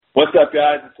What's up,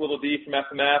 guys? It's Little D from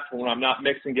FMF. When I'm not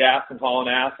mixing gas and hauling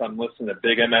ass, I'm listening to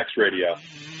Big MX Radio.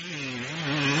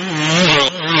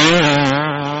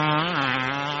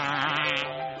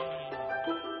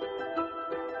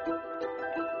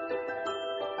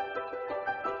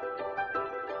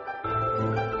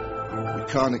 We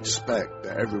can't expect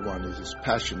that everyone is as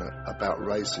passionate about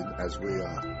racing as we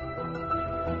are.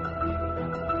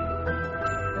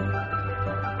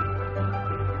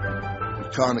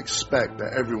 We can't expect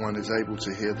that everyone is able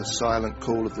to hear the silent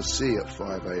call of the sea at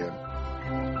 5 a.m.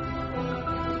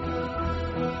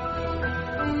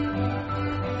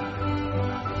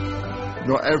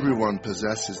 Not everyone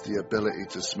possesses the ability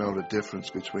to smell the difference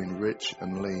between rich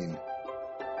and lean.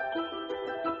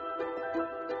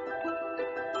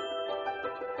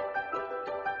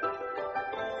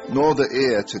 Nor the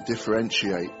ear to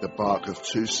differentiate the bark of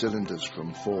 2 cylinders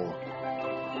from 4.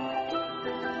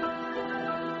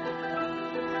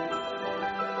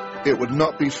 It would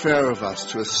not be fair of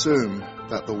us to assume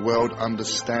that the world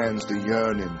understands the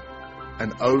yearning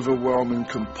and overwhelming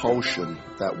compulsion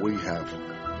that we have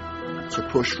to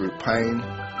push through pain,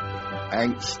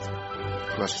 angst,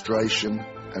 frustration,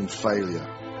 and failure.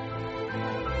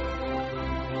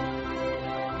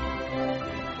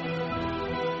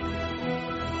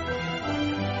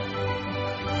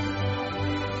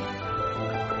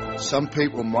 Some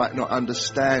people might not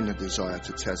understand the desire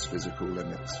to test physical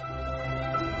limits,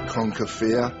 conquer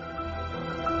fear,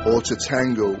 or to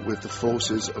tangle with the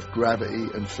forces of gravity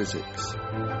and physics.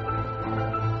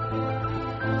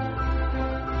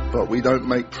 But we don't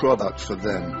make product for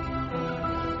them.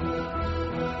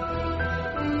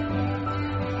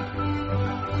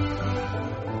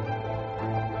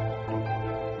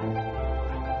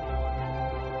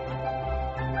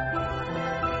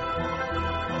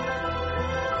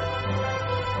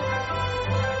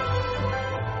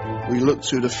 We look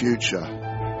to the future,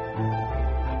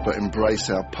 but embrace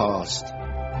our past.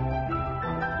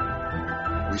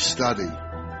 We study.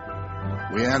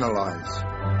 We analyze.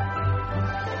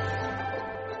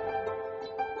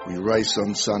 We race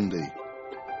on Sunday,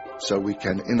 so we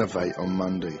can innovate on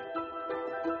Monday.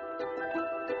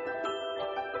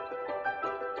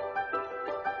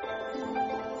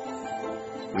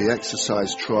 We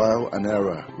exercise trial and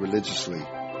error religiously.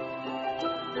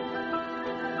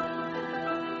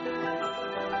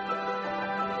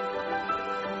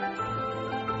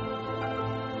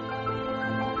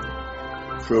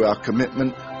 Through our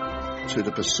commitment to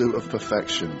the pursuit of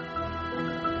perfection,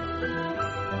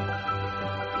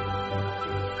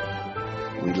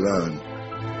 we learn.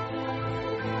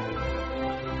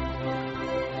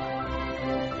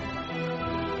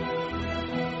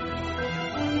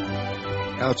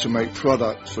 How to make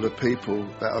product for the people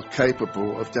that are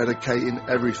capable of dedicating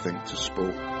everything to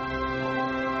sport.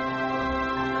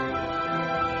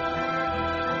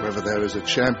 Whether there is a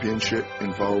championship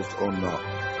involved or not.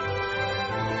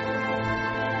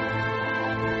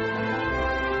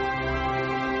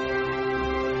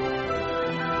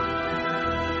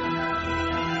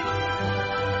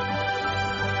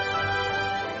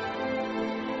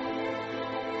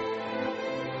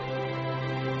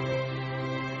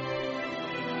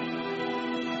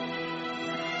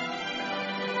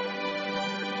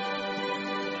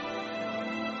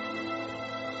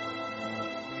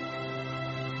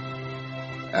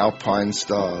 Alpine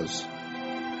Stars.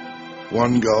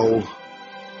 One goal,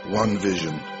 one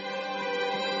vision.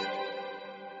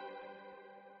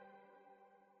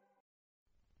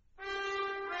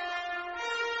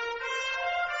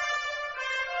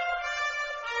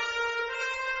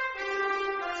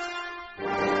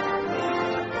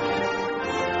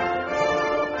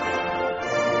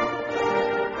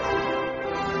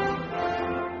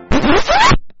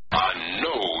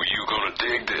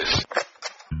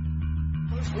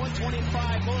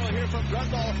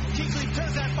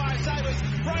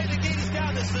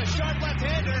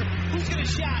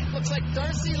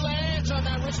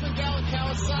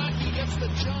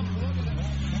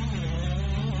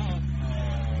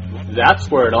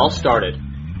 That's where it all started.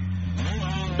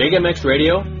 Big MX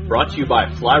Radio, brought to you by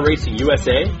Fly Racing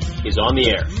USA, is on the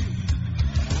air.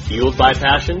 Fueled by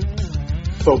passion,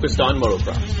 focused on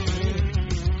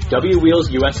motocross. W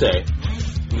Wheels USA,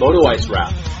 Moto Ice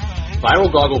Wrap,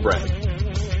 Viral Goggle Brand,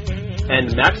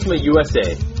 and Maxima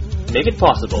USA make it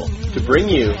possible to bring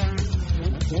you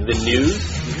the news,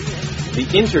 the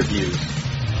interviews,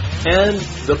 and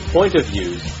the point of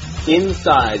views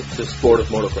inside the sport of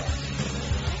motocross.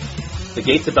 The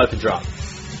gate's about to drop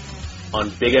on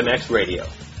Big MX Radio.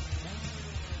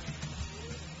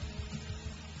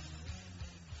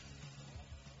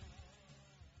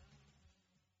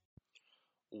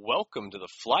 Welcome welcome to the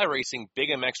Fly Racing Big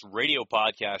MX radio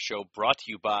podcast show brought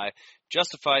to you by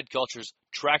Justified Cultures,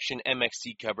 Traction MX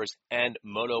seat covers, and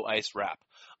Moto Ice Wrap.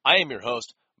 I am your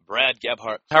host, Brad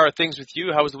Gebhardt. How are things with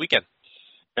you? How was the weekend?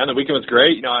 And the weekend was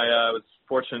great. I was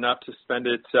fortunate enough to spend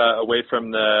it away from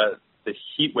the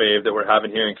heat wave that we're having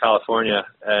here in California,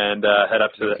 and head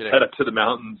up to the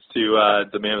mountains to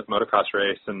the Mammoth Motocross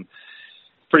race. And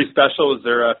pretty special. It was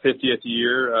their 50th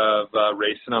year of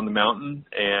racing on the mountain,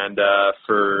 and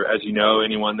for, as you know,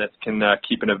 anyone that can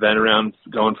keep an event around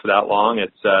going for that long,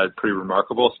 it's pretty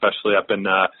remarkable, especially up in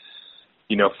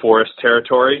forest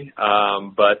territory.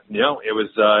 But it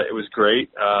was great.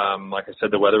 Like I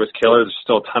said, the weather was killer. There's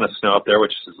still a ton of snow up there,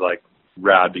 which is like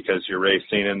rad because you're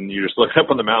racing and you just look up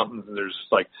on the mountains and there's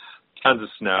just like tons of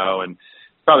snow, and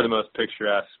probably the most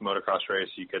picturesque motocross race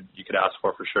you could ask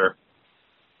for sure.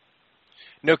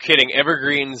 No kidding.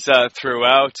 Evergreens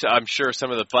throughout. I'm sure some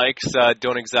of the bikes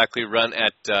don't exactly run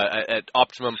at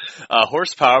optimum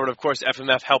horsepower, but of course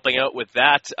FMF helping out with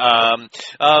that.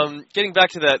 Getting back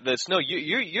to the snow,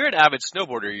 you're an avid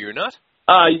snowboarder, you're not?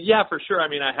 Yeah, for sure. I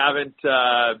mean, I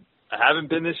haven't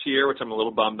been this year, which I'm a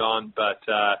little bummed on, but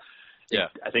yeah,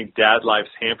 I think dad life's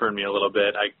hampering me a little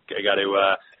bit. I got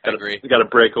to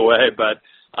break away, but.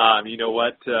 You know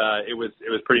what? It was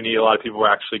pretty neat. A lot of people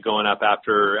were actually going up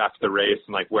after the race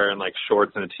and like wearing like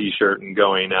shorts and a t-shirt and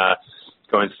going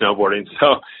snowboarding.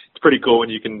 So it's pretty cool when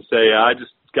you can say, I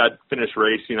just got finished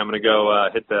racing. I'm going to go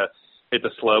hit the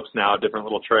slopes now, a different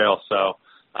little trail. So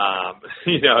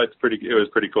it was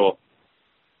pretty cool.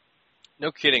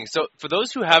 No kidding. So for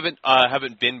those who haven't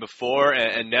been before,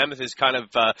 and Mammoth is kind of,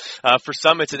 for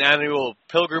some it's an annual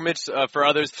pilgrimage, for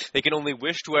others they can only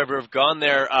wish to ever have gone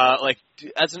there.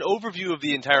 As an overview of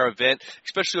the entire event,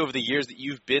 especially over the years that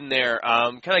you've been there,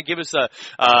 kind of give us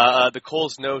the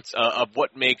Cole's notes of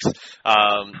what makes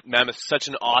Mammoth such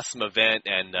an awesome event,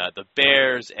 and the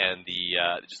bears and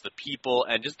just the people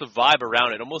and just the vibe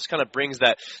around it. Almost kind of brings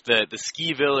that the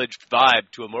ski village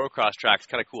vibe to a motocross track. It's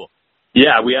kind of cool.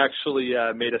 Yeah, we actually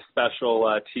made a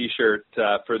special T-shirt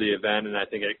for the event, and I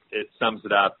think it sums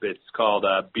it up. It's called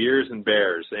Beers and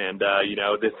Bears, and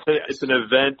it's an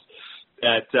event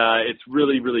that it's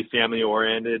really, really family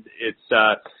oriented. It's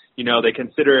they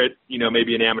consider it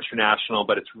maybe an amateur national,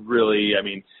 but it's really, I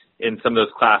mean, in some of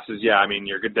those classes, yeah, I mean,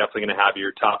 you're definitely going to have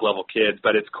your top level kids,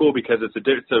 but it's cool because it's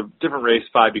a different race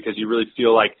vibe because you really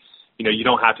feel like. You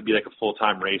don't have to be like a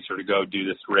full-time racer to go do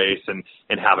this race and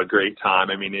have a great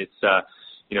time. I mean, it's,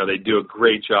 they do a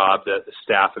great job. The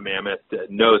staff at Mammoth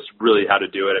knows really how to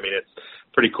do it. I mean, it's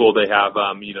pretty cool. They have,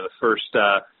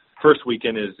 the first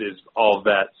weekend is all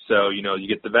vets. So, you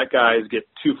get the vet guys, get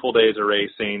 2 full days of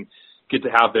racing, get to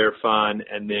have their fun.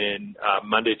 And then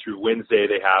Monday through Wednesday,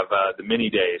 they have the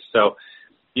mini days. So,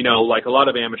 like a lot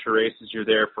of amateur races, you're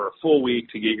there for a full week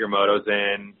to get your motos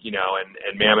in,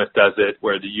 and Mammoth does it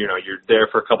where you're there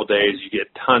for a couple days, you get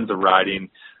tons of riding.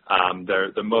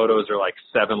 The motos are like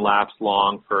 7 laps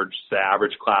long for just the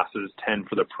average classes, 10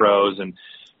 for the pros, and,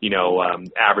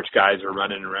 average guys are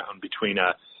running around between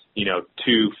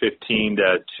 2:15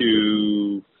 to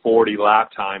 2:40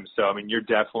 lap time. So, I mean, you're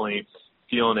definitely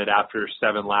feeling it after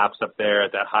 7 laps up there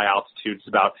at that high altitude. It's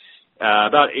about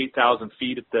 8,000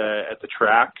 feet at the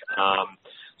track.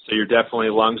 So you're definitely,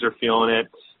 lungs are feeling it.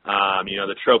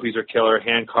 The trophies are killer,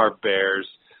 hand-carved bears.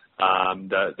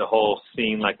 The whole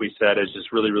scene, like we said, is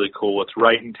just really, really cool. It's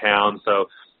right in town, so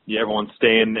everyone's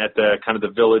staying at the kind of the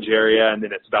village area, and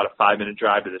then it's about a 5-minute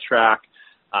drive to the track.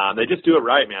 They just do it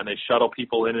right, man. They shuttle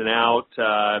people in and out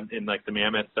in like the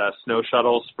Mammoth snow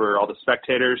shuttles for all the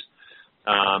spectators,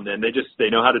 and they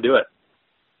know how to do it.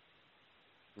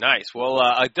 Nice. Well,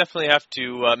 I definitely have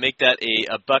to make that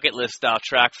a bucket list style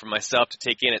track for myself to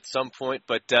take in at some point.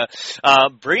 But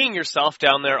bringing yourself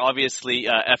down there, obviously,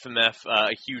 FMF,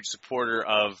 a huge supporter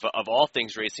of all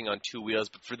things racing on 2 wheels.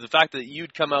 But for the fact that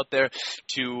you'd come out there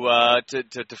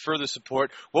to further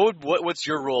support, what's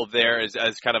your role there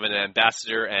as kind of an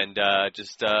ambassador and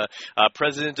just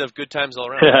president of Good Times All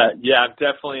Around? Yeah, I'm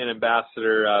definitely an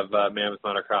ambassador of Mammoth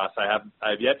Motocross.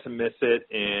 I've yet to miss it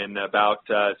in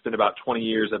it's been about 20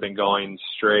 years I've been going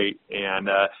straight, and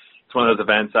it's one of those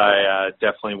events I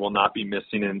definitely will not be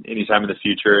missing in any time in the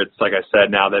future. It's like I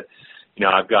said, now that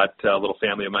I've got a little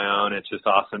family of my own, it's just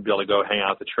awesome to be able to go hang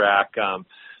out at the track.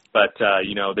 But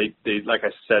they like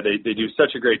I said, they do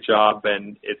such a great job,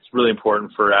 and it's really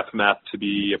important for FMF to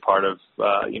be a part of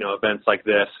events like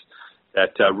this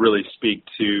that really speak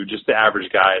to just the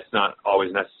average guy. It's not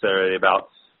always necessarily about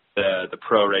the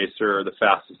pro racer or the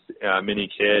fastest mini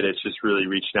kid. It's just really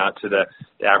reaching out to the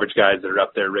average guys that are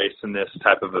up there racing this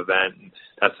type of event. And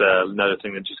that's another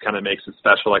thing that just kind of makes it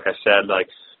special. Like I said, like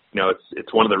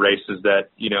it's one of the races that,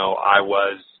 I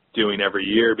was doing every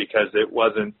year because it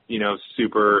wasn't,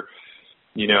 super,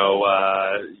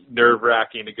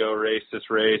 nerve-wracking to go race this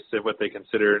race at what they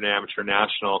consider an amateur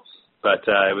national. But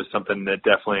it was something that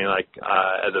definitely,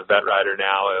 as a vet rider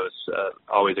now, it was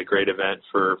always a great event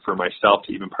for myself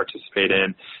to even participate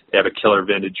in. They have a killer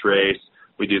vintage race.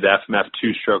 We do the FMF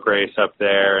two-stroke race up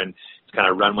there, and it's kind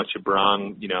of run what you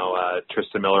brung.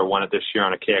 Tristan Miller won it this year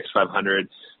on a KX500,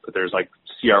 but there's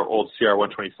old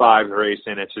CR125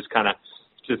 racing. It's just kind of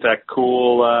that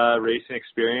cool racing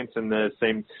experience, and the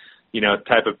same,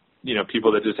 type of,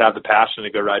 people that just have the passion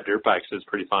to go ride dirt bikes is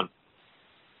pretty fun.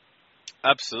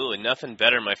 Absolutely. Nothing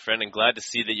better, my friend, and glad to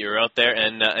see that you're out there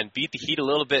and beat the heat a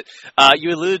little bit.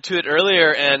 You alluded to it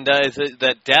earlier, and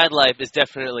that dad life is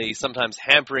definitely sometimes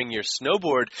hampering your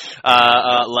snowboard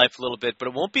life a little bit, but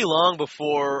it won't be long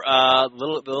before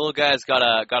the little guy's got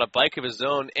a bike of his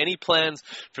own. Any plans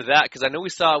for that? Because I know we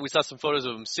saw some photos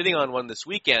of him sitting on one this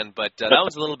weekend, but that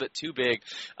was a little bit too big.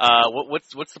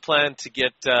 What's the plan to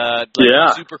get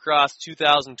Supercross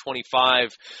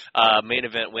 2025 main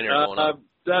event winner going on?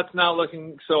 That's not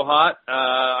looking so hot.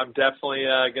 I'm definitely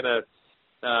going to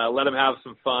let him have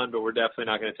some fun, but we're definitely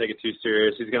not going to take it too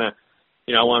serious. He's going to,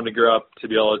 I want him to grow up to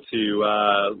be able to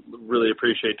really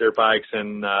appreciate dirt bikes,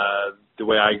 and the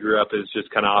way I grew up is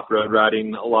just kind of off-road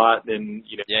riding a lot, and,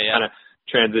 kind of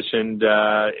transitioned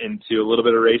into a little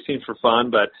bit of racing for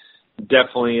fun, but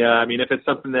definitely, if it's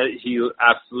something that he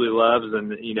absolutely loves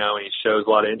and, and he shows a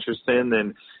lot of interest in,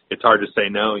 then it's hard to say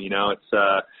no, it's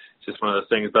just one of those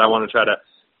things, but I want to try to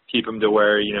keep him to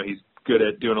where, he's good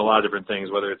at doing a lot of different things,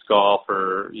 whether it's golf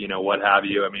or, what have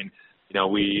you.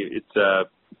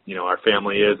 Our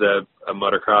family is a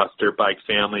motocross dirt bike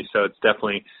family, so it's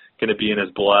definitely going to be in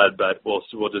his blood, but we'll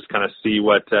just kind of see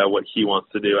what he wants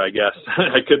to do, I guess.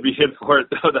 I could be in for it,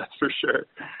 though, that's for sure.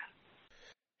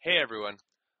 Hey, everyone.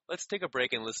 Let's take a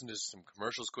break and listen to some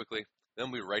commercials quickly, then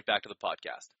we'll be right back to the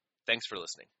podcast. Thanks for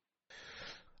listening.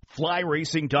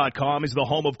 FlyRacing.com is the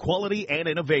home of quality and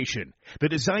innovation. The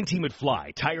design team at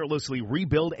Fly tirelessly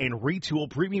rebuild and retool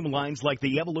premium lines like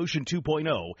the Evolution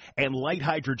 2.0 and Light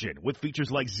Hydrogen with features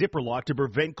like Zipper Lock to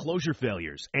prevent closure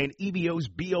failures and EVO's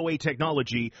BOA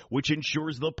technology, which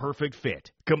ensures the perfect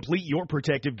fit. Complete your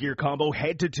protective gear combo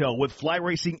head to toe with Fly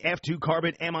Racing F2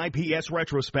 Carbon MIPS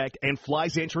Retrospect and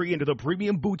Fly's entry into the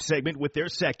premium boot segment with their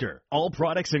Sector. All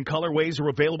products and colorways are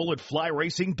available at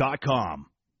FlyRacing.com.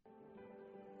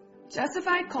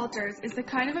 Justified Cultures is the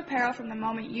kind of apparel from the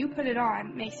moment you put it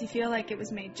on makes you feel like it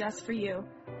was made just for you.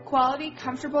 Quality,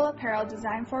 comfortable apparel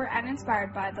designed for and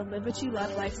inspired by the Live What You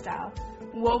Love lifestyle.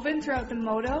 Woven throughout the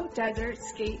moto, desert,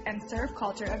 skate, and surf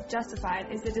culture of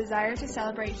Justified is the desire to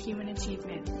celebrate human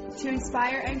achievement, to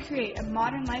inspire and create a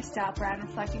modern lifestyle brand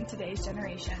reflecting today's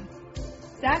generation.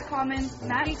 Zach Commons,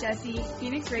 Matty Jesse,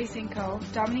 Phoenix Racing Co.,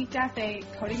 Dominique Daffé,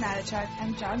 Cody Matichuk,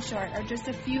 and John Short are just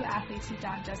a few athletes who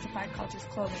don Justified Cultures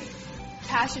clothing.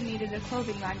 Passion needed a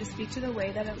clothing line to speak to the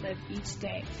way that it lived each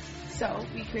day. So,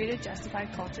 we created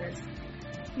Justified Cultures.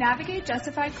 Navigate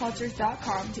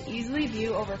JustifiedCultures.com to easily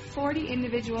view over 40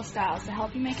 individual styles to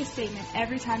help you make a statement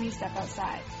every time you step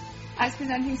outside. As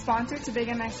presenting sponsor to Big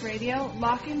MX Radio,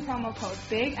 lock in promo code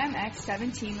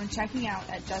BIGMX17 when checking out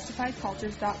at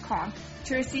JustifiedCultures.com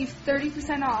to receive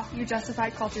 30% off your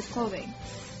Justified Cultures clothing.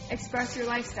 Express your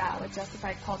lifestyle with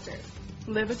Justified Cultures.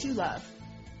 Live what you love.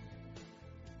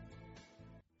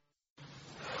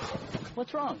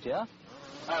 What's wrong, Jeff?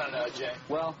 I don't know, Jay.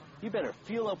 Well, you better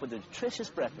fuel up with a nutritious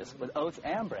breakfast with Oats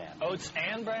and Bran. Oats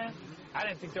and Bran? I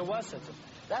didn't think there was such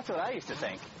a... That's what I used to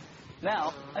think.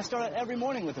 Now, I start out every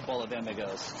morning with a bowl of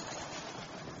Amigos.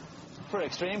 For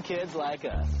extreme kids like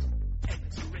us.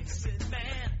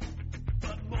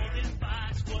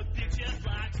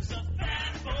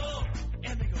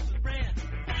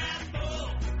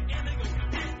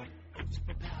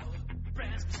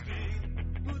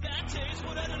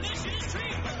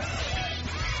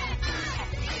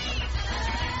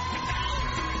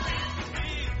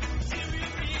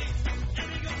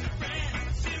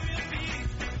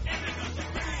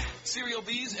 Cereal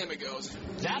B's Amigos.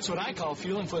 That's what I call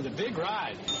fueling for the big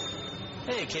ride.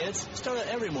 Hey, kids, start out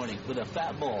every morning with a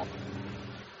fat bowl.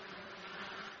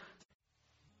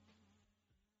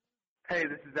 Hey,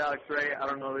 this is Alex Ray. I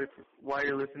don't know why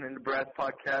you're listening to Brad's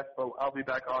podcast, but I'll be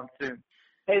back on soon.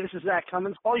 Hey, this is Zach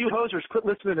Cummins. All you hosers, quit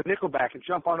listening to Nickelback and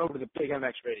jump on over to the Big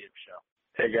MX Radio Show.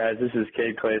 Hey, guys, this is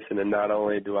Cade Clayson, and not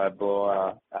only do I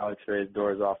blow Alex Ray's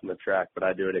doors off on the track, but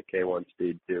I do it at K1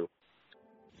 speed, too.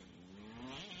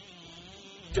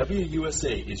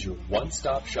 WUSA is your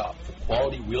one-stop shop for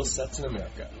quality wheel sets in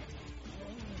America.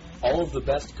 All of the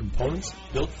best components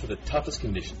built for the toughest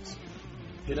conditions.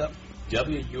 hit up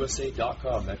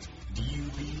WUSA.com. That's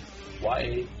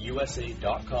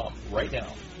DUBYAUSA.com right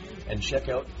now and check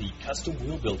out the custom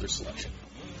wheel builder selection.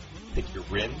 Pick your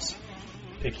rims,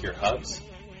 pick your hubs,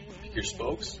 pick your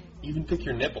spokes, even pick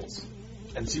your nipples,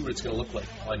 and see what it's going to look like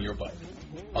on your bike.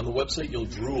 On the website, you'll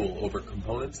drool over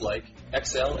components like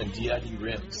XL and DID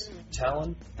rims,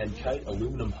 Talon and Kite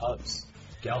aluminum hubs,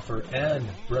 Galfer and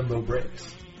Brembo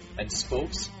brakes, and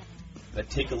spokes that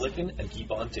take a licking and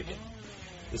keep on ticking.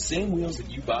 The same wheels that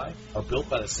you buy are built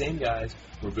by the same guys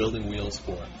we're building wheels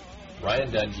for.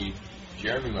 Ryan Dungey,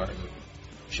 Jeremy Martin,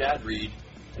 Chad Reed,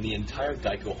 and the entire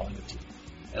Geico Honda team.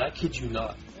 And I kid you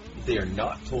not, they are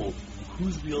not told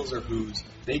whose wheels are whose,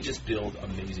 they just build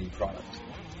amazing product.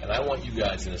 And I want you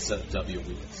guys in a set of W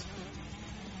wheels.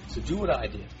 So do what I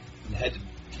did and head to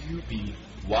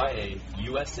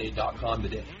WYAUSA.com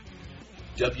today.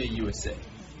 WUSA,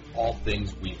 all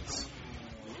things wheels.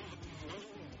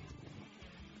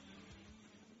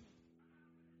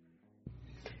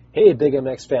 Hey, Big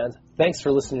MX fans. Thanks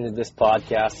for listening to this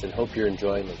podcast and hope you're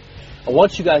enjoying it. I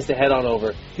want you guys to head on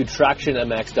over to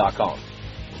TractionMX.com.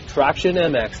 Traction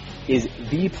MX is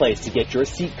the place to get your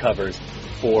seat covers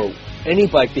for any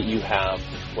bike that you have,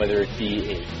 whether it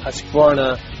be a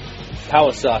Husqvarna,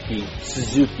 Kawasaki,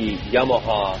 Suzuki,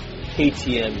 Yamaha,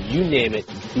 KTM, you name it.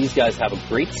 These guys have a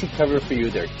great seat cover for you.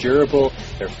 They're durable,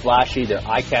 they're flashy, they're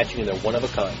eye-catching, and they're one of a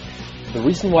kind. The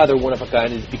reason why they're one of a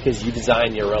kind is because you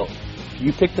design your own.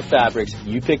 You pick the fabrics,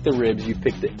 you pick the ribs, you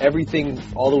pick everything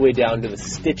all the way down to the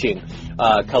stitching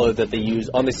color that they use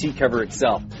on the seat cover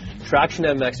itself. Traction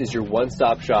MX is your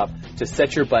one-stop shop to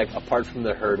set your bike apart from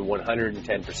the herd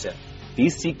 110%.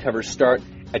 These seat covers start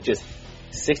at just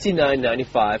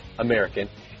 $69.95 American,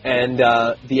 and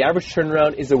the average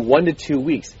turnaround is 1 to 2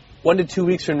 weeks. 1 to 2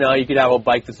 weeks from now, you could have a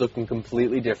bike that's looking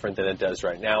completely different than it does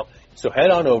right now. So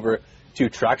head on over to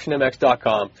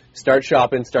TractionMX.com, start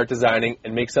shopping, start designing,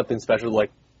 and make something special like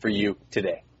for you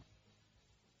today.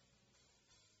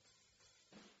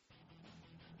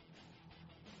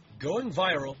 Going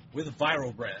viral with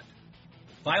Viral Brand.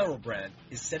 Viral Brand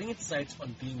is setting its sights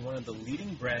on being one of the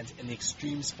leading brands in the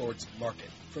extreme sports market,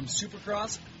 from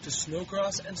supercross to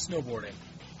snowcross and snowboarding,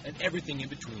 and everything in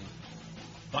between.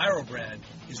 Viral Brand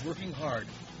is working hard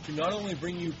to not only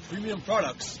bring you premium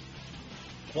products,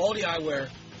 quality eyewear,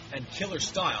 and killer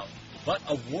style, but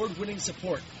award-winning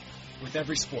support with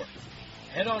every sport.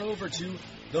 Head on over to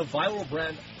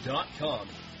theviralbrand.com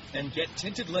and get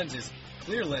tinted lenses,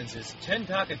 clear lenses,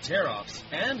 10-pack of tear-offs,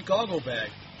 and goggle bag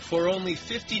for only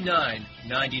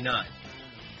 $59.99.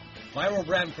 Viral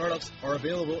Brand products are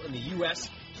available in the US,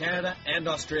 Canada, and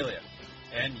Australia,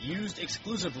 and used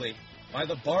exclusively by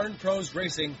the Barn Pros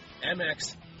Racing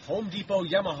MX Home Depot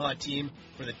Yamaha team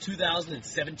for the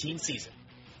 2017 season.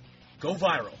 Go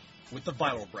viral with the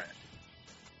Viral Brand.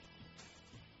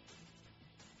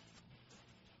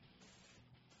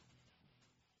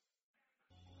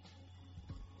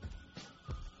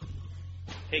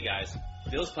 Hey guys,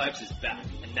 Bill's Pipes is back,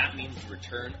 and that means the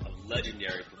return of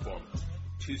legendary performance.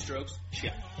 2 strokes?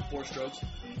 Check. 4 strokes?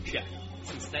 Check.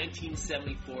 Since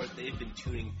 1974, they've been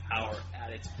tuning power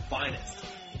at its finest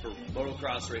for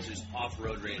motocross racers,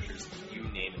 off-road racers, you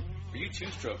name it. For you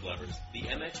 2-stroke lovers, the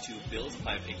MX2 Bill's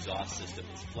Pipe exhaust system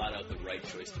is flat out the right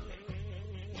choice to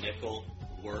make. Nickel,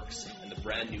 Works, and the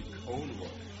brand new Cone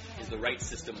look is the right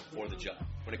system for the job.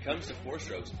 When it comes to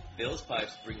 4-strokes, Bill's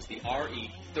Pipes brings the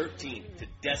RE13 to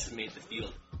decimate the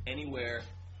field anywhere,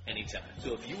 anytime.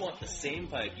 So if you want the same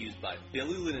pipe used by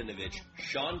Billy Laninovich,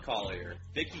 Sean Collier,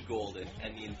 Vicky Golden,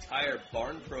 and the entire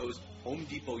Barn Pros Home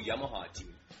Depot Yamaha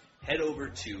team, head over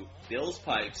to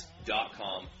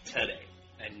billspipes.com today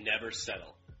and never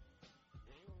settle.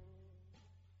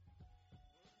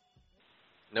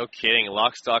 No kidding,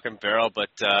 lock, stock, and barrel. But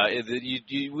I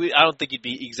don't think you'd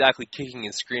be exactly kicking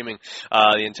and screaming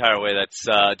the entire way. That's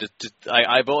I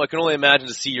can only imagine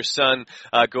to see your son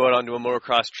go out onto a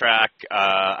motocross track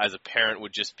as a parent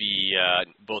would just be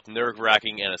both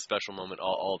nerve-wracking and a special moment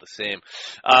all the same.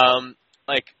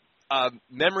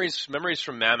 Memories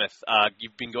from Mammoth.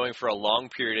 You've been going for a long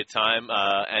period of time,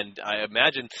 and I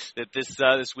imagine that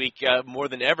this week, more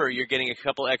than ever, you're getting a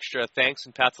couple extra thanks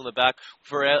and pats on the back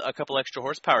for a couple extra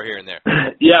horsepower here and there.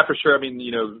 Yeah, for sure. I mean,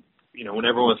 when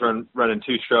everyone was running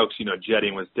 2 strokes,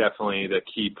 jetting was definitely the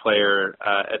key player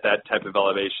at that type of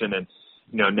elevation, and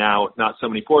now with not so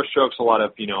many 4 strokes, a lot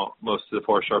of most of the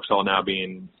 4 strokes all now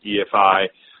being EFI.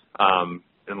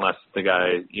 Unless the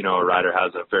guy, a rider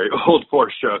has a very old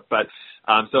 4-stroke. But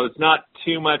so it's not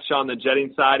too much on the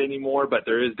jetting side anymore, but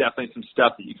there is definitely some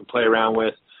stuff that you can play around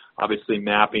with. Obviously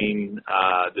mapping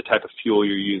the type of fuel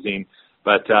you're using.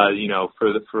 But,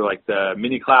 for like the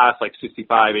mini class, like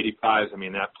 65, 85s, I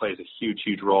mean, that plays a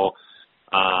huge role.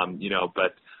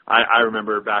 But I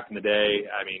remember back in the day,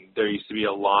 I mean, there used to be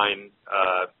a line,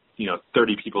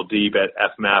 30 people deep at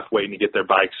FMF waiting to get their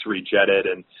bikes rejetted.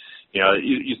 And, it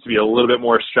used to be a little bit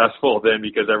more stressful then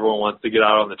because everyone wants to get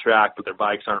out on the track, but their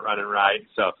bikes aren't running right.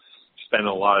 So spending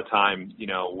a lot of time,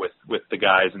 with the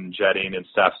guys and jetting and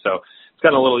stuff. So it's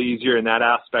gotten a little easier in that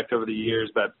aspect over the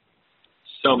years, but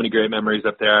so many great memories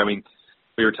up there. I mean,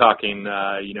 we were talking,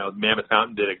 Mammoth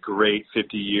Mountain did a great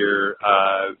 50-year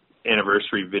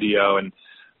anniversary video, and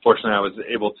fortunately I was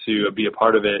able to be a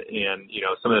part of it. And,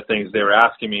 some of the things they were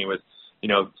asking me was,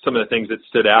 some of the things that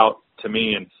stood out to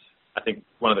me. And I think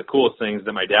one of the coolest things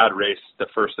that my dad raced the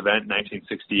first event in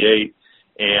 1968,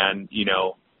 and,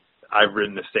 I've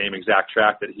ridden the same exact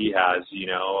track that he has,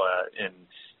 and,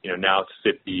 now it's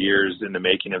 50 years in the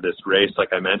making of this race,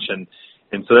 like I mentioned.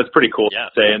 And so that's pretty cool to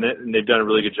say, and they've done a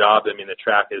really good job. I mean, the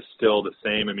track is still the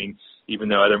same. I mean, even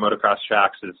though other motocross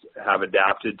tracks have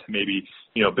adapted to maybe,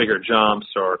 bigger jumps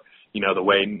or, the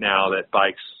way now that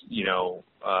bikes,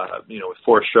 with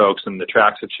 4 strokes and the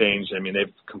tracks have changed, I mean,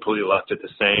 they've completely left it the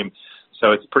same.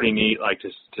 So it's pretty neat, like, to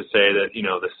say that,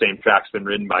 the same track's been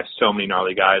ridden by so many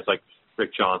gnarly guys like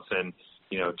Rick Johnson,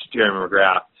 Jeremy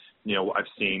McGrath. I've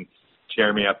seen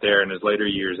Jeremy up there in his later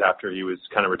years after he was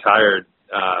kind of retired,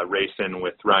 racing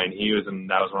with Ryan Hughes, and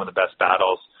that was one of the best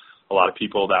battles a lot of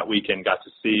people that weekend got to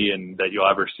see and that you'll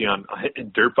ever see on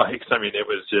dirt bikes. I mean, it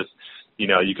was just,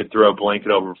 you could throw a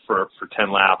blanket over for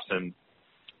 10 laps, and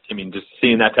I mean, just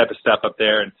seeing that type of stuff up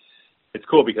there. And it's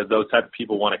cool because those type of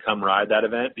people want to come ride that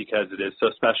event because it is so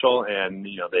special, and,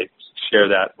 they share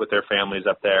that with their families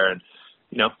up there. And,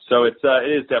 so it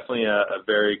is definitely a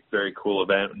very, very cool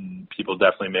event, and people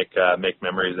definitely make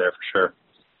memories there for sure.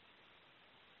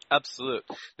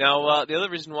 Absolutely. Now, the other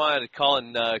reason why I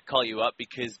call you up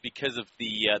because of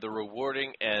the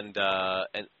rewarding and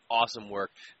awesome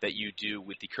work that you do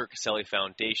with the Kurt Caselli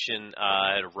Foundation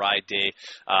at a ride day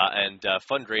and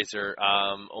fundraiser.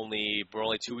 We're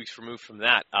only 2 weeks removed from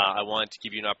that. I wanted to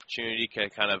give you an opportunity to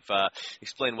kind of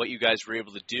explain what you guys were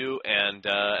able to do, and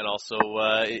also,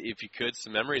 if you could,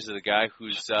 some memories of the guy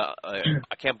who's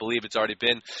I can't believe it's already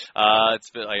been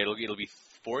it'll be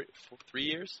 3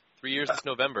 years. 3 years this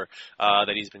November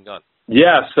that he's been gone.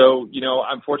 Yeah, so,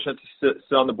 I'm fortunate to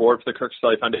sit on the board for the Kurt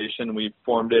Caselli Foundation. We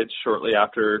formed it shortly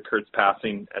after Kurt's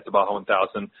passing at the Baja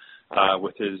 1000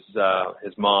 with his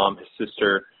mom, his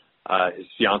sister, his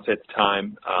fiance at the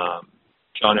time,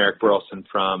 John Eric Burleson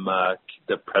from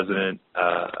the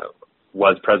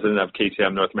was president of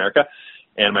KTM North America,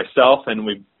 and myself, and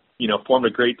we've, formed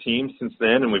a great team since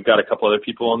then, and we've got a couple other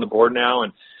people on the board now,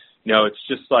 and it's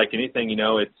just like anything,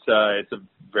 it's a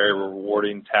very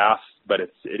rewarding task, but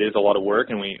it is a lot of work,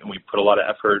 and we put a lot of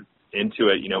effort into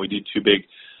it. We do 2 big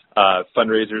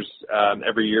fundraisers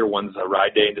every year. One's a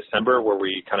ride day in December where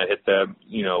we kind of hit the,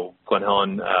 Glen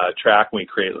Helen track, and we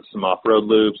create some off-road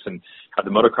loops and have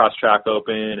the motocross track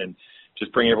open and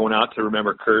just bring everyone out to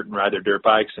remember Kurt and ride their dirt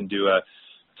bikes and do a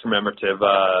commemorative,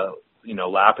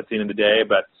 lap at the end of the day.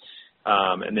 But,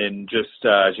 and then just,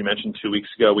 as you mentioned, 2 weeks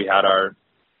ago, we had our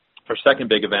second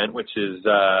big event, which is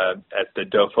at the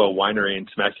Dofo Winery in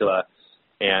Temecula,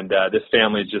 and this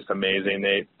family is just amazing.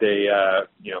 They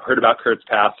heard about Kurt's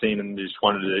passing, and they just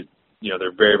wanted to,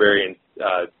 they're very, very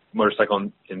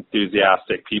motorcycle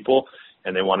enthusiastic people,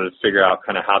 and they wanted to figure out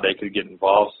kind of how they could get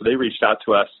involved. So they reached out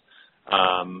to us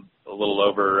a little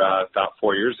over about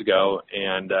 4 years ago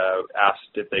and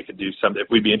asked if they could do something, if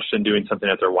we'd be interested in doing something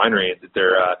at their winery.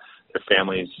 Their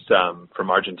family's from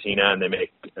Argentina, and they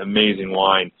make amazing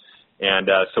wine. And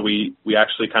so we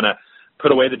actually kind of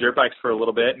put away the dirt bikes for a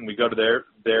little bit, and we go to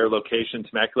their location,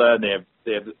 Temecula, and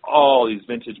they have all these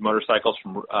vintage motorcycles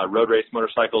from road race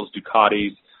motorcycles,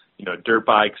 Ducatis, dirt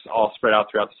bikes, all spread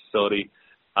out throughout the facility.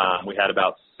 We had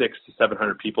about 600 to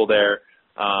 700 people there,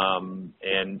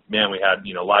 and man, we had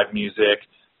live music,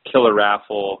 killer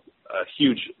raffle, a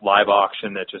huge live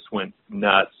auction that just went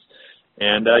nuts.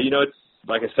 And it's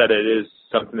like I said, it is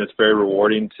something that's very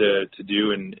rewarding to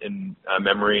do in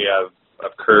memory of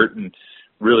Kurt, and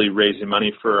really raising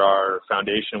money for our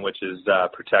foundation, which is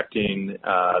protecting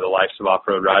the lives of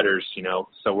off-road riders.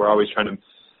 So we're always trying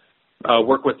to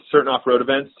work with certain off-road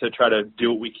events to try to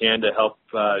do what we can to help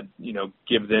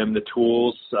give them the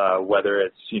tools, whether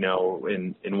it's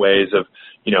in ways of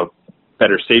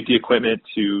better safety equipment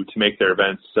to make their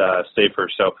events safer.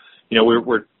 So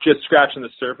we're just scratching the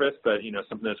surface, but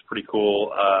something that's pretty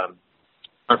cool.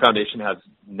 Our foundation has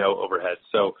no overhead.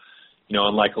 So,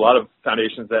 unlike a lot of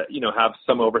foundations that, have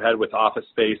some overhead with office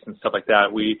space and stuff like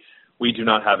that, we we do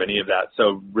not have any of that.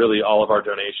 So really all of our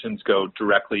donations go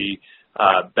directly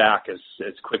back as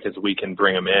quick as we can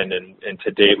bring them in. And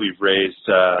to date, we've raised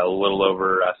a little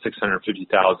over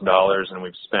 $650,000, and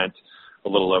we've spent a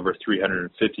little over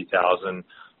 $350,000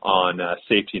 on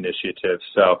safety initiatives.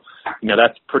 So,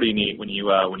 that's pretty neat when you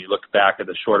look back at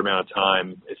the short amount of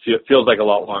time. It feels like a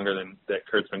lot longer than that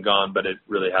Kurt's been gone, but it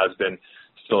really has been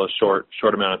still a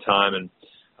short amount of time. And,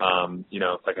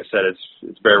 like I said,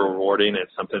 it's very rewarding.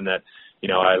 It's something that,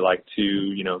 I like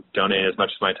to, donate as much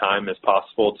of my time as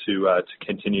possible to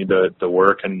continue the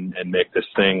work and make this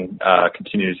thing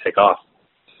continue to take off.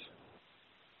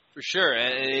 For sure,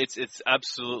 and it's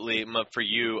absolutely for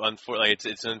you.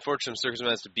 It's an unfortunate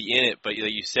circumstance to be in it, but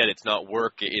like you said, it's not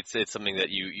work. It's something that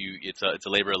it's a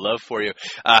labor of love for you.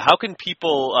 How can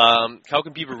people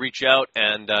reach out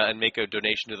and make a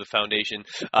donation to the foundation,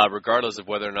 regardless of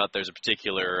whether or not there's a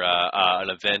particular an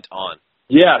event on?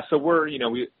 Yeah, so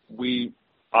we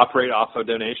operate off of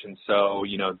donations, so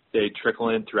they trickle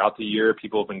in throughout the year.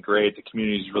 People have been great. The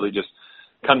community's really just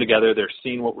come together. They're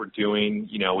seeing what we're doing.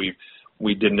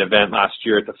 We did an event last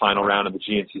year at the final round of the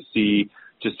GNCC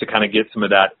just to kind of get some of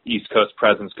that East Coast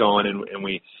presence going, and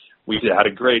we had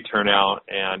a great turnout.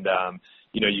 And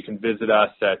you can visit us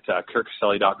at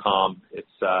kurtcaselli.com. It's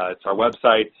our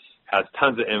website. Has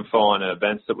tons of info on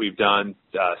events that we've done,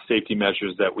 safety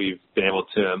measures that we've been able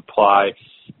to apply,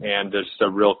 and there's a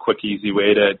real quick, easy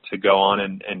way to go on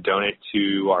and donate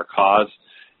to our cause.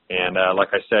 And like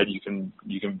I said, you can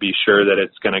be sure that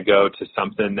it's going to go to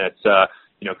something that's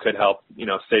could help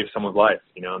save someone's life.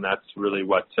 And that's really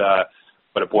what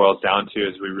it boils down to.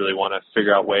 Is we really want to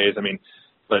figure out ways.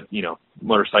 But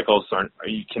motorcycles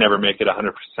you can never make it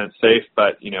 100% safe.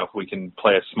 But if we can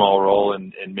play a small role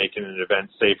in making an event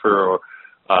safer, or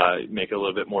make it a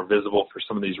little bit more visible for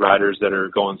some of these riders that are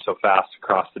going so fast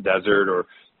across the desert or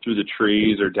through the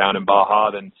trees or down in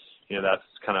Baja, then that's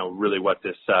kind of really what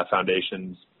this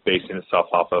foundation's basing itself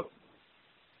off of.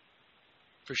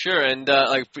 For sure, and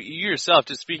for you yourself,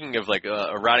 just speaking of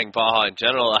riding Baja in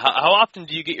general, how often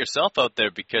do you get yourself out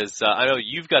there? Because I know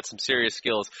you've got some serious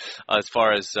skills as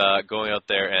far as going out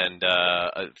there and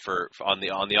on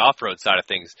the off-road side of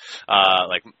things,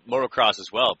 like motocross as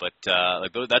well. But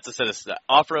that's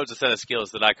off-road's a set of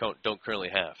skills that I don't currently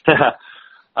have.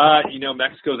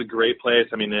 Mexico's a great place.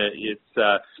 It's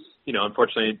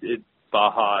unfortunately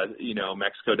Baja,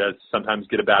 Mexico does sometimes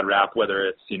get a bad rap, whether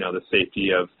it's the safety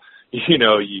of you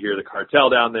hear the cartel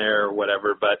down there or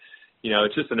whatever, but,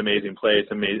 it's just an amazing place,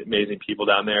 amazing people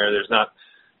down there. There's not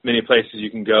many places you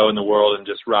can go in the world and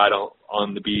just ride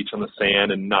on the beach, on the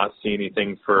sand, and not see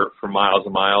anything for miles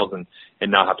and miles, and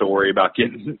not have to worry about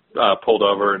getting pulled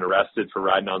over and arrested for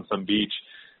riding on some beach,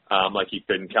 like you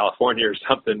could in California or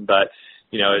something. But,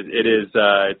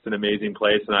 it's an amazing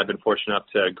place, and I've been fortunate enough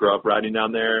to grow up riding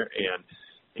down there, and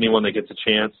anyone that gets a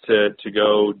chance to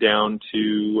go down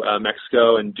to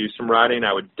Mexico and do some riding,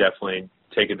 I would definitely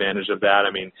take advantage of that.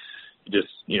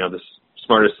 The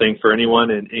smartest thing for anyone,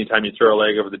 and anytime you throw a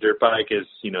leg over the dirt bike is,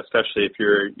 especially if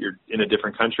you're in a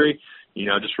different country,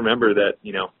 just remember that,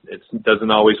 it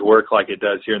doesn't always work like it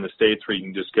does here in the States, where you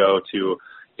can just go to,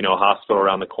 a hospital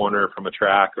around the corner from a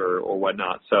track or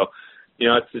whatnot. So,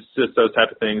 it's just those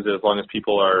type of things. As long as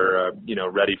people are,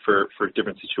 ready for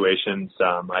different situations,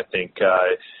 I think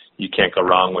you can't go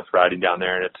wrong with riding down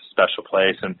there, and it's a special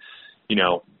place. And,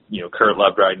 Kurt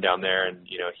loved riding down there, and,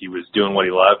 he was doing what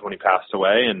he loved when he passed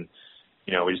away. And,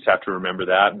 we just have to remember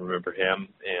that and remember him.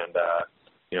 And,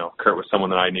 Kurt was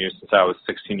someone that I knew since I was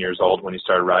 16 years old when he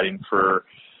started riding for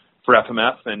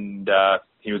FMF. And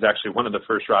he was actually one of the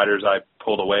first riders I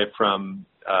pulled away from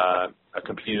a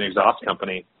competing exhaust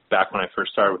company back when I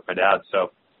first started with my dad.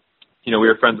 So, we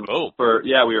were friends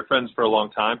for a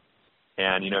long time,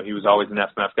 and, he was always an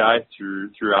FMF guy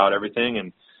throughout everything.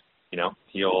 And,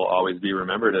 he'll always be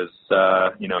remembered as,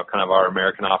 kind of our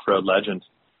American off-road legend.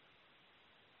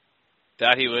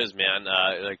 That he was, man,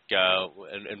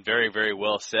 and very, very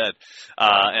well said.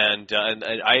 And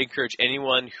I encourage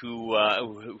anyone who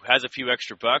has a few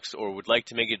extra bucks or would like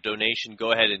to make a donation,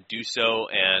 go ahead and do so,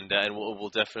 and we'll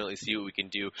definitely see what we can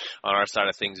do on our side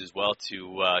of things as well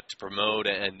to promote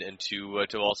and to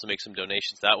also make some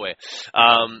donations that way.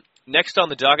 Next on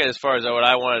the docket, as far as what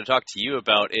I wanted to talk to you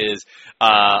about, is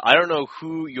I don't know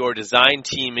who your design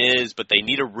team is, but they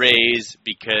need a raise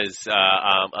because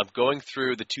I'm going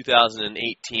through the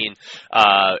 2018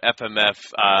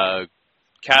 FMF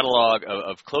catalog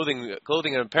of clothing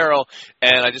and apparel,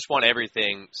 and I just want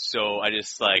everything. So I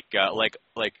just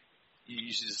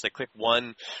you should just click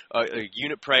one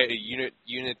unit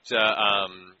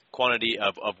quantity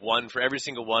of one for every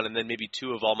single one, and then maybe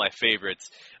 2 of all my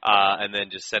favorites, and then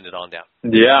just send it on down.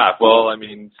 Yeah, well, I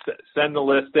mean, send the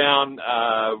list down.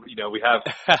 We have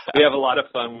a lot of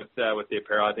fun with the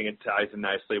apparel. I think it ties in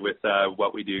nicely with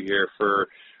what we do here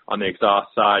on the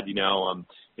exhaust side.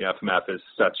 FMF is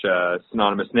such a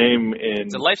synonymous name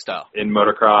it's a lifestyle in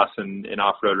motocross and in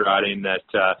off-road riding that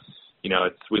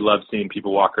we love seeing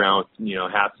people walk around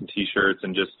with hats and T-shirts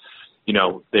and just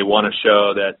they want to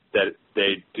show that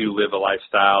they do live a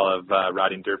lifestyle of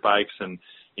riding dirt bikes, and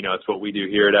it's what we do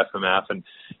here at FMF. And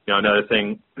another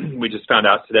thing we just found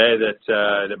out today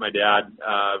that my dad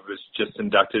was just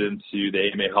inducted into the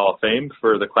AMA Hall of Fame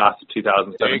for the class of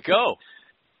 2007. There you go.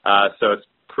 So it's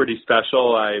pretty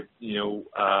special. A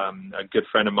good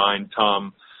friend of mine,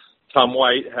 Tom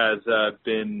White, has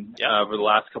been over the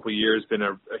last couple of years been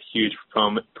a huge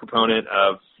proponent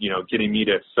of getting me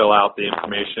to fill out the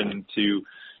information to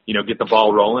get the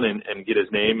ball rolling and get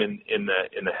his name in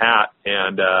the hat.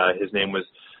 And his name was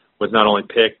not only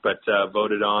picked but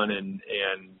voted on, and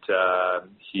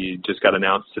he just got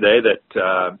announced today that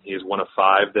he is one of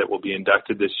 5 that will be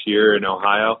inducted this year in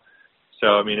Ohio. So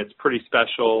I mean, it's pretty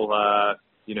special,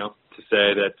 to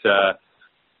say that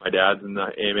my dad's in the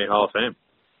AMA Hall of Fame.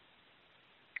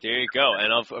 There you go.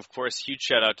 And of course, huge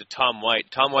shout out to Tom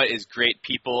White. Tom White is great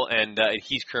people, and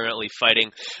he's currently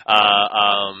fighting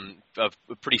a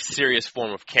pretty serious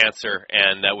form of cancer,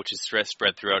 and which is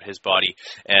spread throughout his body.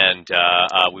 And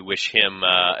we wish him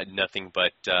nothing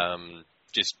but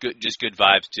just good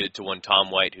vibes to one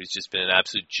Tom White, who's just been an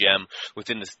absolute gem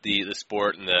within the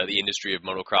sport and the industry of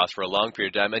motocross for a long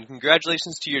period of time. And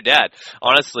congratulations to your dad.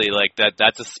 Honestly,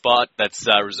 that's a spot that's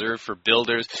reserved for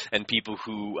builders and people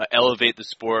who elevate the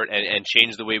sport and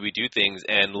change the way we do things.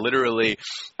 And literally,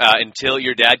 until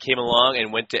your dad came along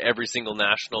and went to every single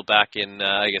national back in,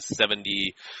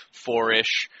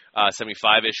 74-ish,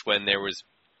 75-ish, when there's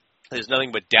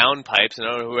nothing but downpipes, and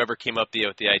I don't know whoever came up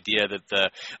with the idea that the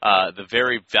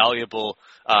very valuable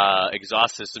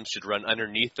exhaust system should run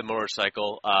underneath the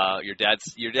motorcycle. Your dad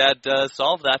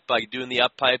solved that by doing the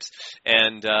up pipes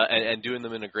and doing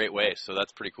them in a great way. So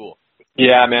that's pretty cool.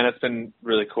 Yeah, man, it's been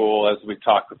really cool, as we've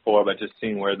talked before, but just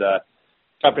seeing where the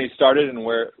company started and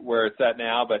where it's at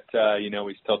now. But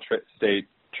we still stay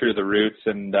true to the roots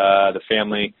and the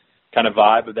family kind of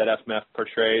vibe that FMF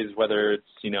portrays, whether it's,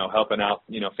 helping out,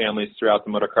 families throughout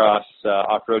the motocross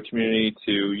off-road community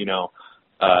to,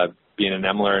 being an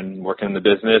Emler and working in the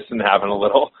business and having a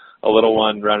little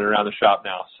one running around the shop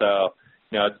now. So,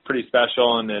 it's pretty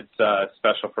special, and it's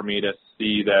special for me to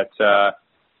see that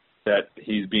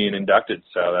he's being inducted.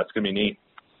 So that's going to be neat.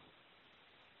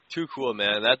 Too cool,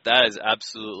 man. That is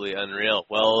absolutely unreal.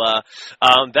 Well,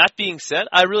 that being said,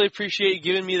 I really appreciate you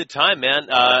giving me the time, man.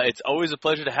 It's always a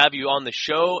pleasure to have you on the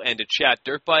show and to chat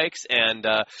dirt bikes. And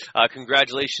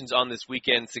congratulations on this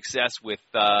weekend success with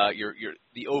the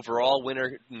overall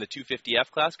winner in the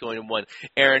 250F class, going to one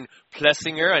Aaron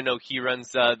Plessinger. I know he runs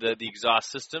the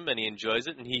exhaust system and he enjoys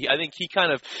it. And I think he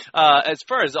kind of, as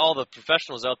far as all the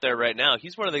professionals out there right now,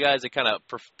 he's one of the guys that kind of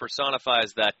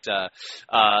personifies that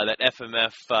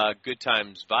FMF good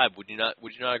times vibe. Would you not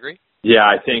agree? Yeah,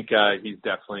 I think he's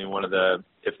definitely one of the,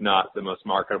 if not the most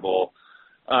marketable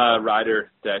rider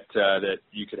that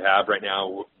you could have right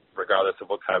now, regardless of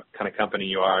what kind of company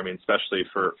you are. I mean, especially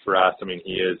for us. I mean,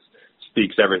 he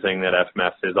speaks everything that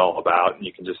FMF is all about, and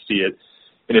you can just see it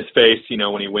in his face,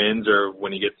 when he wins or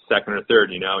when he gets second or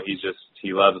third.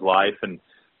 He loves life. And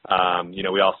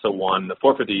we also won the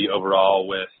 450 overall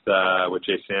with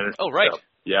Jason Anderson. Oh, right. So,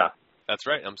 yeah. That's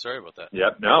right. I'm sorry about that.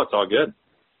 Yep. No, it's all good.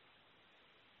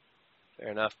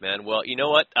 Fair enough, man. Well, you know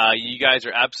what? You guys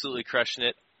are absolutely crushing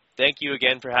it. Thank you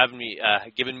again for having me,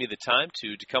 giving me the time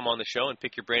to come on the show and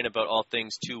pick your brain about all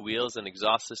things two wheels and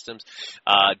exhaust systems.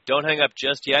 Don't hang up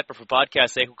just yet, but for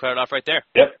podcast sake, we'll cut it off right there.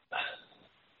 Yep.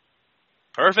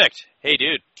 Perfect. Hey,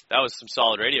 dude, that was some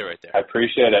solid radio right there. I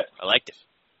appreciate it. I liked it.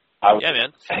 Yeah,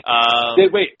 man.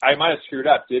 Wait, I might have screwed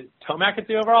up. Did Tomac get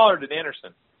the overall or did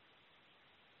Anderson?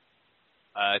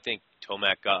 I think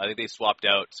Tomac I think they swapped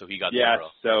out, so he got the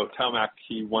overall. Yeah, so Tomac,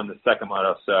 he won the second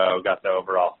moto, so got the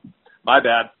overall. My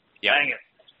bad. Yeah. Dang it.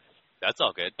 That's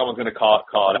all good. Someone's going to call it.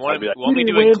 Want me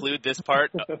to include this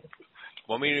part?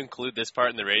 Want me to include this part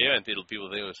in the radio and people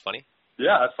think it was funny?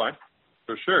 Yeah, that's fine.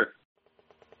 For sure.